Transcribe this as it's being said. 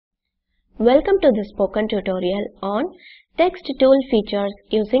Welcome to the spoken tutorial on text tool features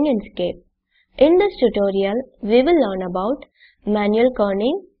using Inkscape. In this tutorial, we will learn about manual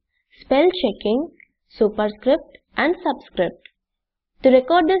kerning, spell checking, Superscript and Subscript. To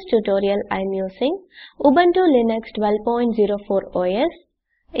record this tutorial, I am using Ubuntu Linux 12.04 OS,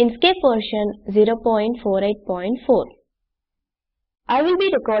 Inkscape version 0.48.4. I will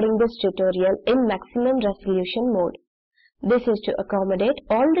be recording this tutorial in maximum resolution mode. This is to accommodate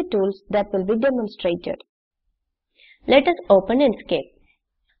all the tools that will be demonstrated. Let us open Inkscape.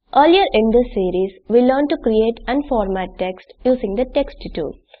 Earlier in this series, we learned to create and format text using the text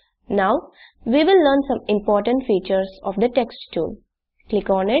tool. Now, we will learn some important features of the text tool.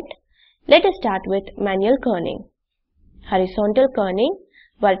 Click on it. Let us start with manual kerning. Horizontal kerning,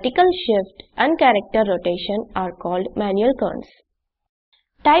 vertical shift and character rotation are called manual kerns.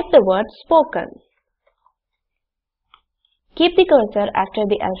 Type the word spoken. Keep the cursor after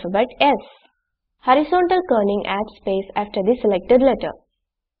the alphabet S. Horizontal kerning adds space after the selected letter.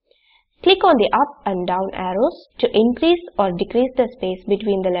 Click on the up and down arrows to increase or decrease the space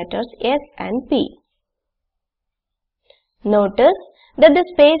between the letters S and P. Notice that the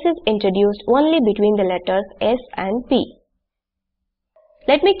space is introduced only between the letters S and P.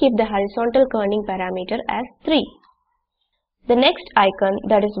 Let me keep the horizontal kerning parameter as 3. The next icon,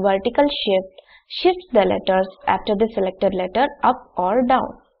 that is vertical shift, shifts the letters after the selected letter up or down.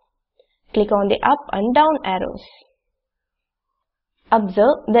 Click on the up and down arrows.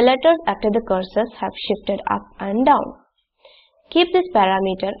 Observe the letters after the cursors have shifted up and down. Keep this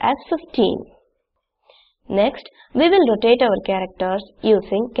parameter as 15. Next, we will rotate our characters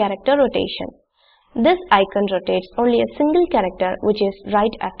using character rotation. This icon rotates only a single character which is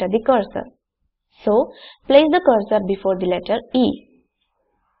right after the cursor. So, place the cursor before the letter E.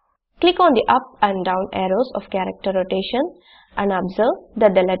 Click on the up and down arrows of character rotation and observe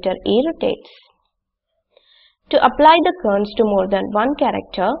that the letter E rotates. To apply the kerns to more than one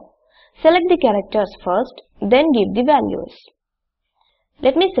character, select the characters first, then give the values.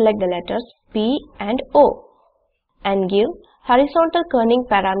 Let me select the letters P and O and give horizontal kerning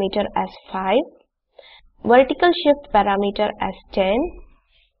parameter as 5, vertical shift parameter as 10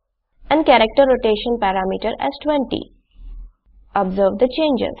 and character rotation parameter as 20. Observe the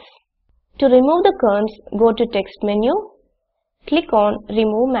changes. To remove the kerns, go to Text menu, click on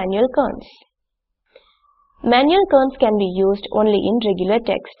Remove Manual Kerns. Manual kerns can be used only in regular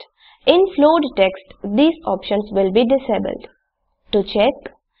text. In flowed text, these options will be disabled. To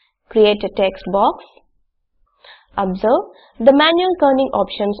check, create a text box. Observe, the manual kerning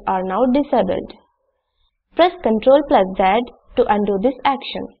options are now disabled. Press Ctrl+Z to undo this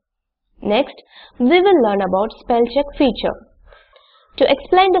action. Next, we will learn about spell check feature. To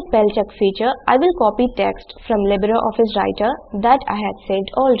explain the spell check feature, I will copy text from LibreOffice Writer that I had saved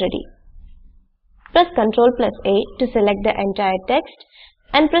already. Press Ctrl+A to select the entire text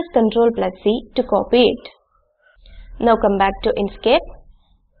and press Ctrl+C to copy it. Now come back to Inkscape.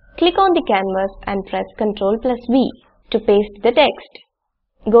 Click on the canvas and press Ctrl+V to paste the text.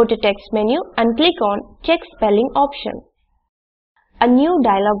 Go to Text menu and click on Check Spelling option. A new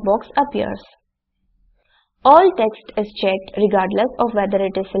dialog box appears. All text is checked regardless of whether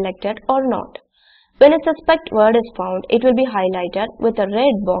it is selected or not. When a suspect word is found, it will be highlighted with a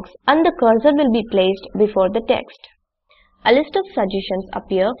red box and the cursor will be placed before the text. A list of suggestions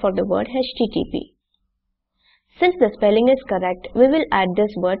appear for the word HTTP. Since the spelling is correct, we will add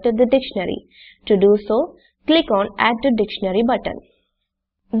this word to the dictionary. To do so, click on Add to Dictionary button.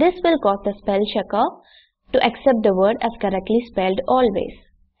 This will cause the spell checker to accept the word as correctly spelled always.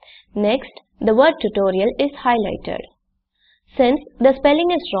 Next, the word tutorial is highlighted. Since the spelling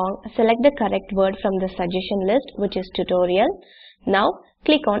is wrong, select the correct word from the suggestion list, which is tutorial. Now,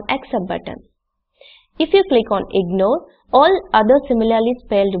 click on Accept button. If you click on Ignore, all other similarly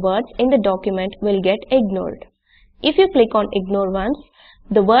spelled words in the document will get ignored. If you click on Ignore once,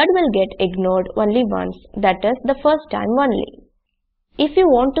 the word will get ignored only once, that is the first time only. If you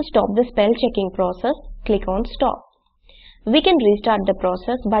want to stop the spell checking process, click on Stop. We can restart the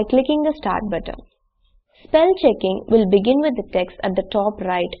process by clicking the Start button. Spell checking will begin with the text at the top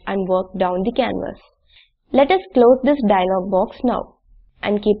right and work down the canvas. Let us close this dialog box now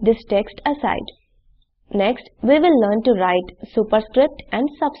and keep this text aside. Next, we will learn to write Superscript and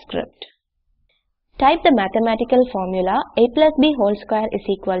Subscript. Type the mathematical formula a plus b whole square is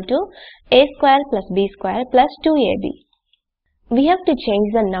equal to a square plus b square plus 2ab. We have to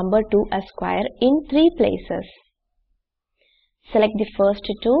change the number to a square in 3 places. Select the first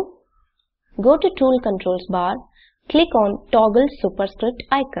two. Go to Tool Controls bar, click on Toggle Superscript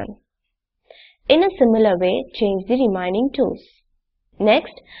icon. In a similar way, change the remaining tools.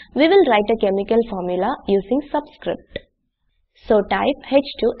 Next, we will write a chemical formula using Subscript. So type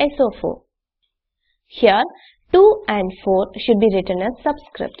H2SO4. Here, 2 and 4 should be written as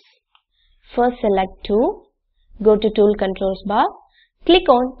subscripts. First select 2, go to Tool Controls bar, click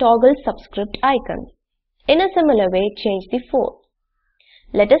on Toggle Subscript icon. In a similar way, change the 4.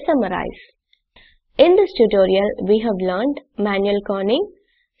 Let us summarize. In this tutorial, we have learned manual kerning,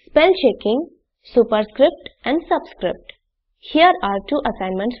 spell checking, superscript and subscript. Here are 2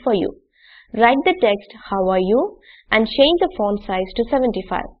 assignments for you. Write the text "How are you?" and change the font size to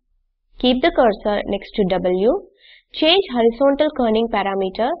 75. Keep the cursor next to W. Change horizontal kerning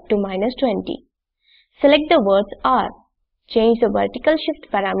parameter to -20. Select the words R. Change the vertical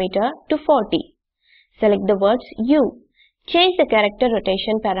shift parameter to 40. Select the words U. Change the character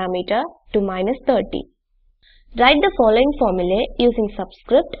rotation parameter to -30. Write the following formulae using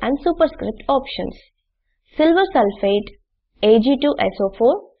subscript and superscript options. Silver sulfate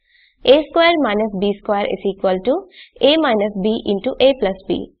Ag2SO4 A square minus B square is equal to A minus B into A plus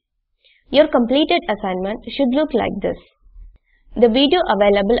B. Your completed assignment should look like this. The video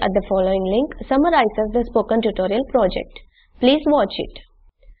available at the following link summarizes the spoken tutorial project. Please watch it.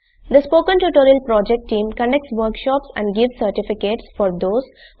 The Spoken Tutorial project team conducts workshops and gives certificates for those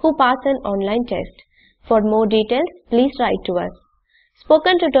who pass an online test. For more details, please write to us.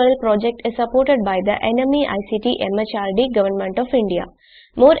 Spoken Tutorial project is supported by the NME ICT MHRD Government of India.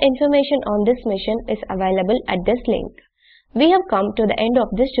 More information on this mission is available at this link. We have come to the end of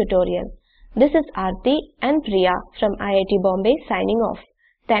this tutorial. This is Aarti and Priya from IIT Bombay signing off.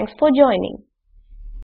 Thanks for joining.